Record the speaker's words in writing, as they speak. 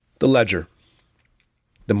The ledger.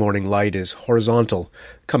 The morning light is horizontal,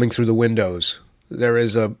 coming through the windows. There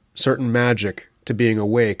is a certain magic to being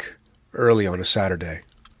awake early on a Saturday.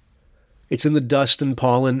 It's in the dust and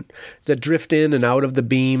pollen that drift in and out of the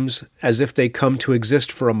beams as if they come to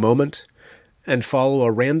exist for a moment and follow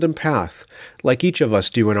a random path like each of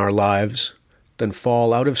us do in our lives, then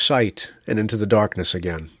fall out of sight and into the darkness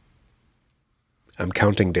again. I'm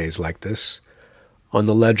counting days like this on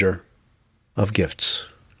the ledger of gifts.